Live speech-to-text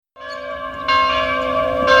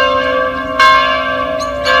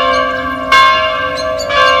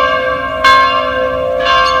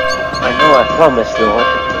promise, Lord,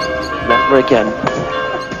 never again.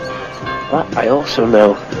 But I also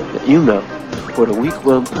know that you know what a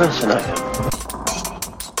weak-willed person I am.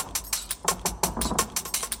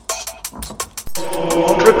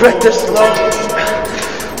 Don't regret this, Lord.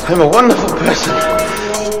 I'm a wonderful person.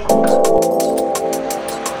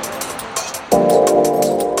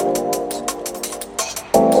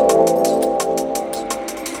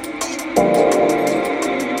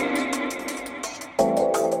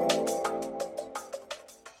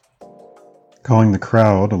 Calling the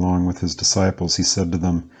crowd along with his disciples, he said to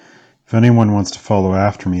them, "If anyone wants to follow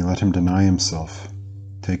after me, let him deny himself,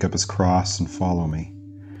 take up his cross and follow me.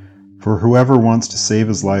 For whoever wants to save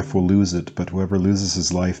his life will lose it, but whoever loses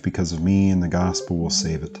his life because of me and the gospel will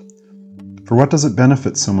save it. For what does it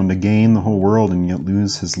benefit someone to gain the whole world and yet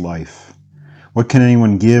lose his life? What can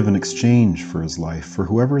anyone give in exchange for his life? For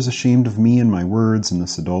whoever is ashamed of me and my words in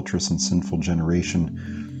this adulterous and sinful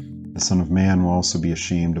generation, the Son of Man will also be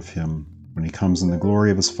ashamed of him when he comes in the glory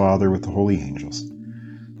of his Father with the holy angels."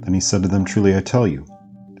 Then he said to them, "Truly I tell you,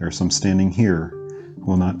 there are some standing here who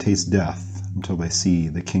will not taste death until they see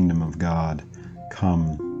the kingdom of God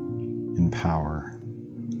come in power."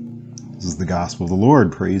 This is the gospel of the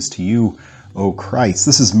Lord. Praise to you, O Christ.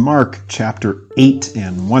 This is Mark chapter 8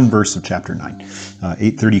 and one verse of chapter 9,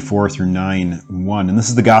 8:34 through 9:1. And this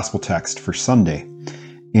is the gospel text for Sunday.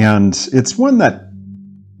 And it's one that,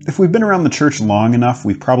 if we've been around the church long enough,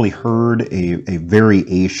 we've probably heard a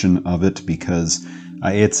variation of it, because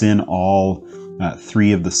it's in all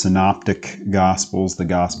three of the synoptic gospels, the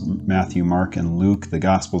gospel Matthew, Mark, and Luke, the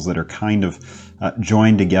gospels that are kind of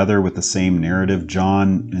joined together with the same narrative.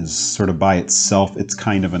 John is sort of by itself. It's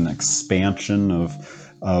kind of an expansion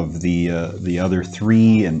of the other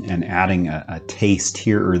three, and adding a taste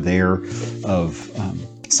here or there of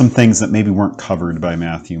some things that maybe weren't covered by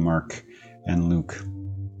Matthew, Mark, and Luke.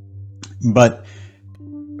 But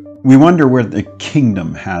we wonder where the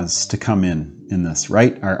kingdom has to come in this,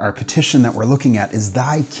 right? Our petition that we're looking at is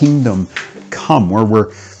 "Thy kingdom come," where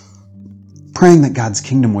we're praying that God's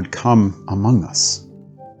kingdom would come among us,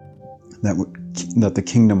 that the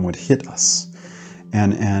kingdom would hit us.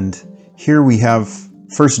 And here we have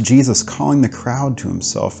first Jesus calling the crowd to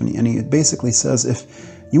himself, and he basically says, if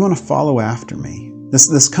you want to follow after me.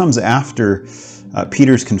 This comes after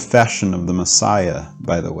Peter's confession of the Messiah,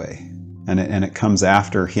 by the way. And it comes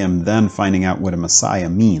after him then finding out what a Messiah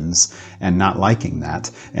means and not liking that.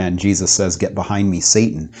 And Jesus says, "Get behind me,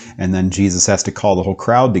 Satan." And then Jesus has to call the whole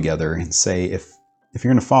crowd together and say, if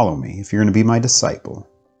you're going to follow me, if you're going to be my disciple,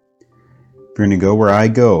 if you're going to go where I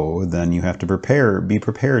go, then you have to be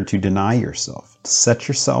prepared to deny yourself, to set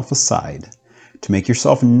yourself aside, to make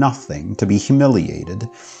yourself nothing, to be humiliated,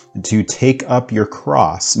 to take up your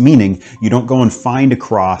cross, meaning you don't go and find a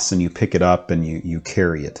cross and you pick it up and you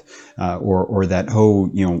carry it, or that,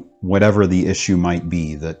 whatever the issue might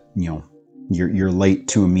be, that, you're late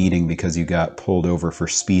to a meeting because you got pulled over for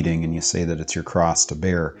speeding and you say that it's your cross to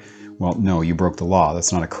bear. Well, no, you broke the law.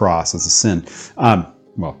 That's not a cross, it's a sin.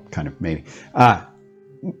 Well, kind of, maybe.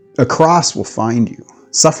 A cross will find you.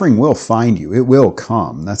 Suffering will find you. It will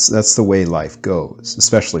come. That's the way life goes,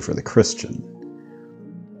 especially for the Christian.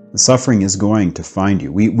 The suffering is going to find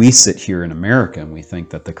you. We sit here in America and we think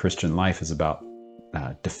that the Christian life is about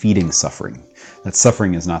defeating suffering. That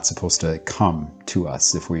suffering is not supposed to come to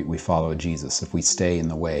us if we follow Jesus. If we stay in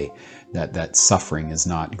the way, that suffering is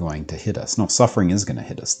not going to hit us. No, suffering is going to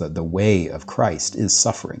hit us. The way of Christ is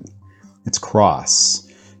suffering. It's cross.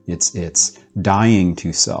 It's dying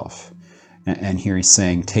to self. And here he's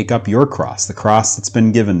saying, take up your cross, the cross that's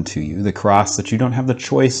been given to you, the cross that you don't have the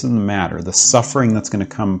choice in the matter, the suffering that's going to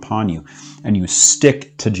come upon you, and you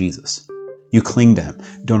stick to Jesus. You cling to him,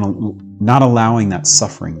 not allowing that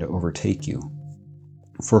suffering to overtake you.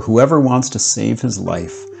 For whoever wants to save his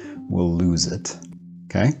life will lose it.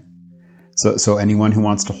 Okay? So anyone who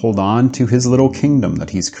wants to hold on to his little kingdom that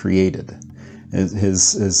he's created,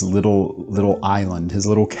 his little island, his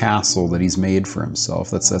little castle that he's made for himself.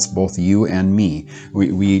 That's both you and me.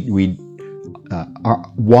 We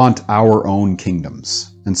want our own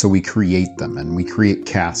kingdoms, and so we create them, and we create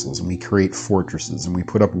castles, and we create fortresses, and we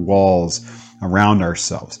put up walls around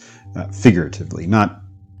ourselves, figuratively, not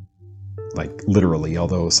like literally,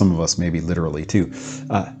 although some of us maybe literally too.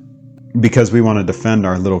 Because we want to defend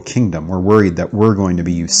our little kingdom. We're worried that we're going to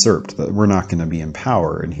be usurped, that we're not going to be in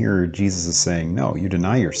power. And here Jesus is saying, no, you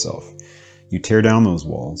deny yourself. You tear down those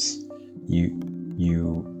walls.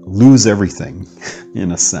 You lose everything,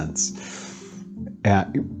 in a sense.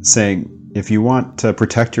 Saying, if you want to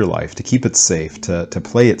protect your life, to keep it safe, to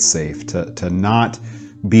play it safe, to not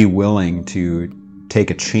be willing to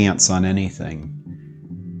take a chance on anything,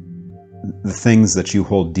 the things that you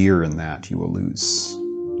hold dear in that you will lose.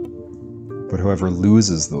 But whoever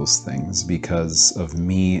loses those things because of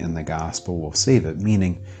me and the gospel will save it,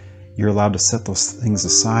 meaning you're allowed to set those things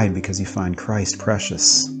aside because you find Christ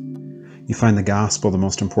precious. You find the gospel the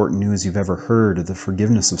most important news you've ever heard, of the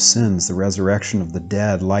forgiveness of sins, the resurrection of the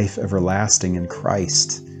dead, life everlasting in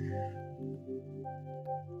Christ.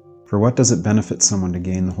 For what does it benefit someone to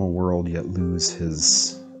gain the whole world yet lose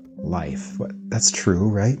his life? That's true,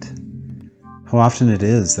 right? How often it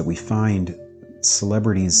is that we find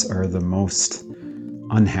celebrities are the most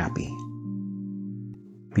unhappy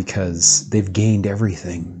because they've gained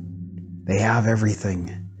everything. They have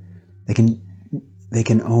everything. They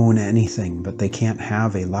can own anything, but they can't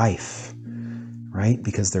have a life, right?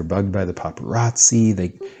 Because they're bugged by the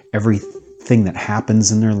paparazzi. Everything that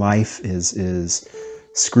happens in their life is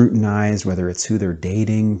scrutinized, whether it's who they're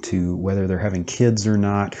dating, to whether they're having kids or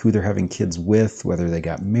not, who they're having kids with, whether they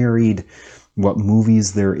got married, what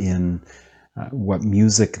movies they're in, what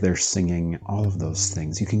music they're singing, all of those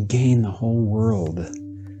things. You can gain the whole world,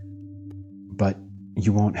 but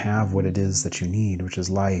you won't have what it is that you need, which is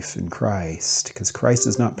life in Christ, because Christ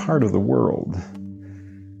is not part of the world.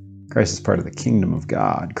 Christ is part of the kingdom of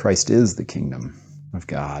God. Christ is the kingdom of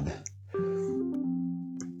God.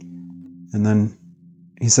 And then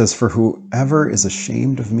he says, for whoever is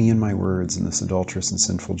ashamed of me and my words in this adulterous and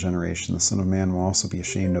sinful generation, the Son of Man will also be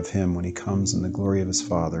ashamed of him when he comes in the glory of his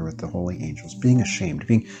Father with the holy angels. Being ashamed,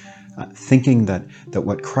 thinking that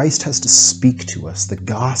what Christ has to speak to us, the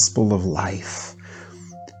gospel of life,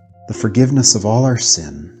 the forgiveness of all our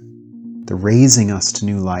sin, the raising us to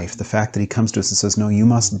new life, the fact that he comes to us and says, no, you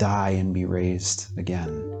must die and be raised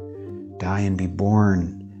again. Die and be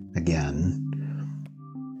born again.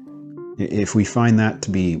 If we find that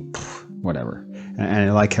to be whatever, and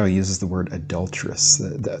I like how he uses the word adulterous.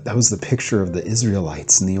 That was the picture of the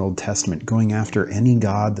Israelites in the Old Testament, going after any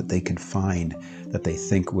god that they could find that they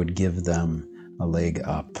think would give them a leg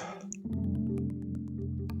up.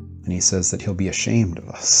 And he says that he'll be ashamed of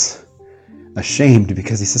us. Ashamed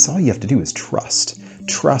because he says all you have to do is trust.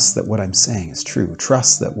 Trust that what I'm saying is true.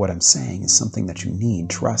 Trust that what I'm saying is something that you need.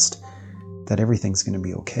 Trust that everything's going to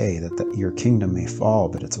be okay, that your kingdom may fall,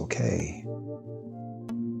 but it's okay.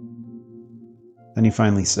 Then he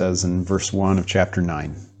finally says in verse 1 of chapter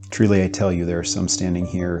 9, truly I tell you, there are some standing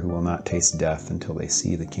here who will not taste death until they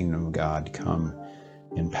see the kingdom of God come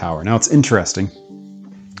in power. Now it's interesting.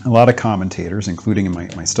 A lot of commentators, including in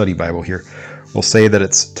my study Bible here, will say that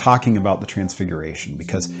it's talking about the transfiguration,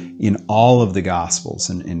 because in all of the Gospels,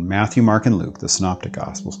 in Matthew, Mark, and Luke, the Synoptic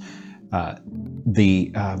Gospels,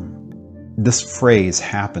 this phrase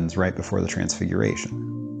happens right before the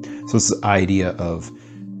transfiguration. So it's the idea of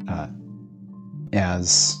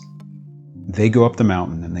as they go up the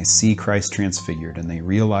mountain and they see Christ transfigured and they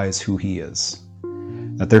realize who he is,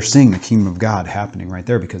 that they're seeing the kingdom of God happening right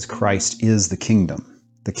there, because Christ is the kingdom.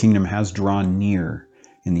 The kingdom has drawn near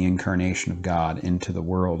in the incarnation of God into the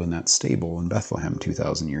world in that stable in Bethlehem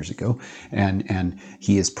 2,000 years ago. And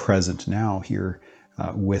he is present now here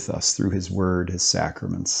with us through his word, his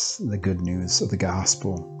sacraments, the good news of the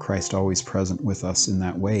gospel. Christ always present with us in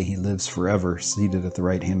that way. He lives forever, seated at the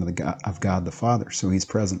right hand of God the Father. So he's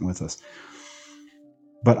present with us.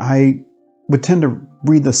 But I would tend to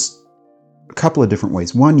read this a couple of different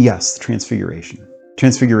ways. One, yes, the transfiguration.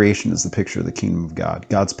 Transfiguration is the picture of the kingdom of God,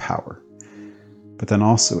 God's power. But then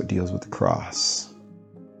also it deals with the cross.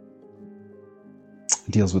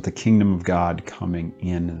 It deals with the kingdom of God coming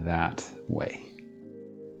in that way.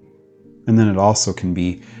 And then it also can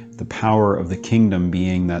be the power of the kingdom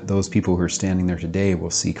being that those people who are standing there today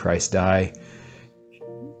will see Christ die,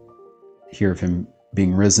 hear of him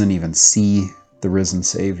being risen, even see the risen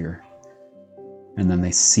Savior. And then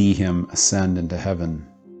they see him ascend into heaven.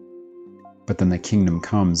 But then the kingdom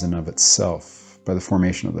comes in of itself by the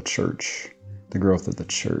formation of the church, the growth of the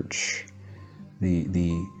church,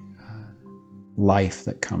 the life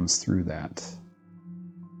that comes through that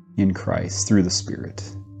in Christ, through the Spirit,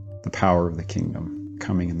 the power of the kingdom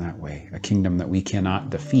coming in that way, a kingdom that we cannot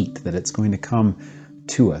defeat, that it's going to come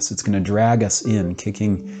to us. It's going to drag us in,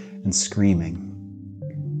 kicking and screaming.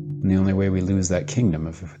 And the only way we lose that kingdom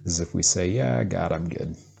is if we say, yeah, God, I'm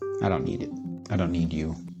good. I don't need it. I don't need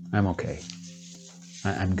you. I'm okay.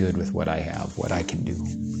 I'm good with what I have, what I can do.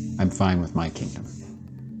 I'm fine with my kingdom.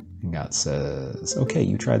 And God says, okay,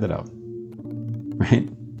 you try that out. Right?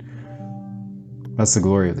 That's the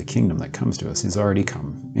glory of the kingdom that comes to us. He's already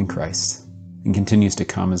come in Christ and continues to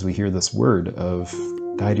come as we hear this word of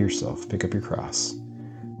die to yourself, pick up your cross,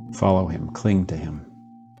 follow him, cling to him,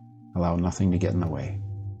 allow nothing to get in the way.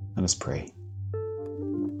 Let us pray.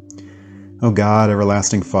 O God,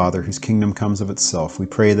 everlasting Father, whose kingdom comes of itself, we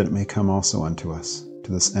pray that it may come also unto us.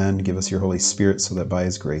 To this end, give us your Holy Spirit, so that by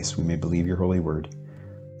his grace we may believe your holy word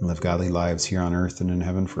and live godly lives here on earth and in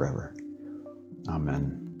heaven forever.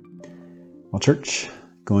 Amen. Well, church,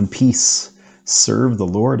 go in peace, serve the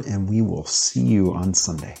Lord, and we will see you on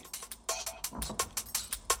Sunday.